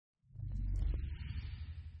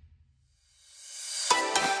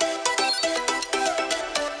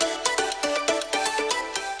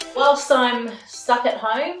whilst I'm stuck at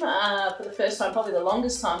home, for the first time, probably the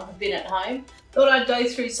longest time I've been at home, thought I'd go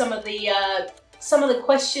through some of the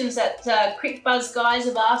questions that Crick Buzz guys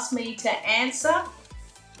have asked me to answer.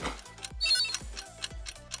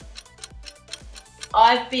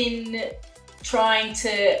 I've been trying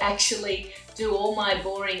to actually do all my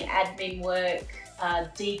boring admin work,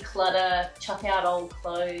 declutter, chuck out old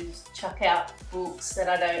clothes, chuck out books that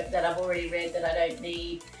I've already read that I don't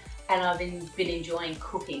need, and I've been enjoying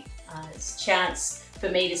cooking. It's a chance for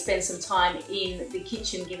me to spend some time in the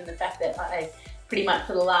kitchen, given the fact that I pretty much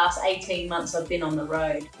for the last 18 months I've been on the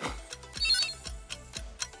road.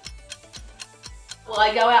 Well,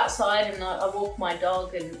 I go outside and I walk my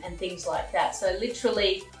dog and things like that. So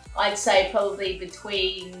literally, I'd say probably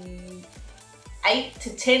between 8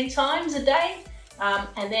 to 10 times a day.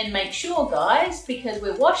 And then make sure, guys, because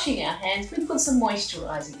we're washing our hands, we put some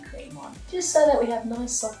moisturising cream on, just so that we have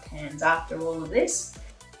nice soft hands after all of this.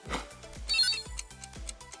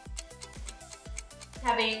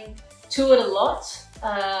 Having toured a lot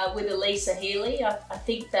with Alyssa Healy, I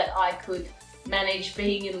think that I could manage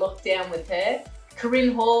being in lockdown with her.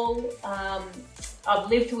 Corinne Hall, I've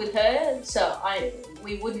lived with her, so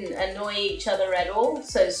we wouldn't annoy each other at all,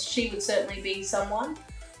 so she would certainly be someone.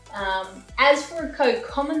 As for a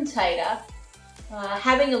co-commentator,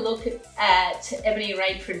 having a look at Ebony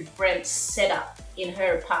Rainford Brent's setup in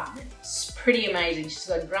her apartment, it's pretty amazing. She's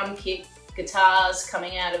got a drum kit, guitars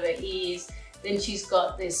coming out of her ears, then she's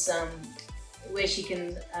got this where she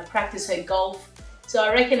can practice her golf. So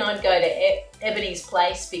I reckon I'd go to Ebony's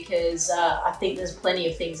place because I think there's plenty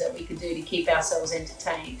of things that we could do to keep ourselves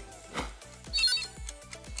entertained.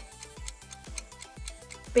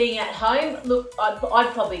 Being at home, look,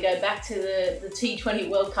 I'd probably go back to the T20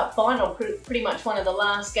 World Cup final, pretty much one of the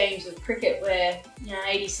last games of cricket where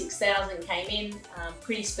 86,000 came in.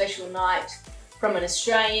 Pretty special night from an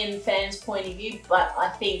Australian fan's point of view, but I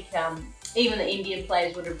think even the Indian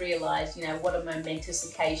players would have realised, what a momentous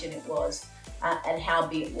occasion it was and how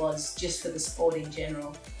big it was just for the sport in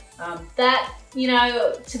general.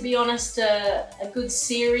 To be honest, a good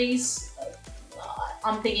series.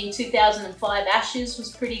 I'm thinking 2005 Ashes was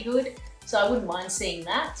pretty good, so I wouldn't mind seeing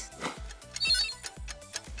that.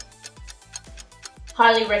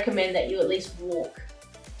 Highly recommend that you at least walk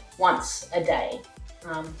once a day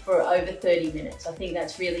for over 30 minutes. I think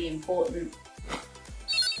that's really important.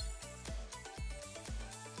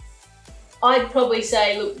 I'd probably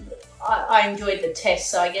say, look, I enjoyed the test,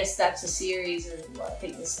 so I guess that's a series of, I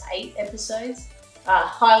think there's 8 episodes.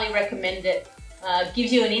 Highly recommend it.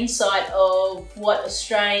 Gives you an insight of what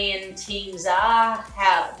Australian teams are,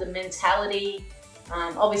 how the mentality,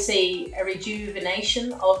 obviously a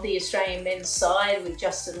rejuvenation of the Australian men's side with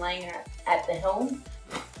Justin Langer at the helm.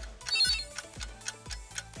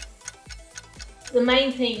 The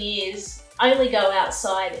main thing is only go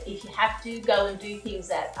outside if you have to. Go and do things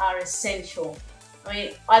that are essential. I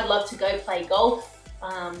mean, I'd love to go play golf.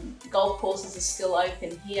 Golf courses are still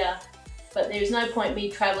open here. But there's no point me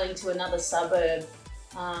travelling to another suburb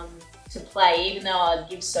to play, even though I'd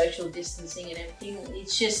give social distancing and everything.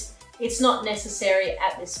 It's not necessary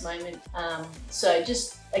at this moment. So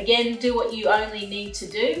just, again, do what you only need to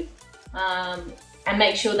do and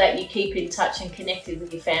make sure that you keep in touch and connected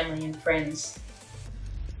with your family and friends.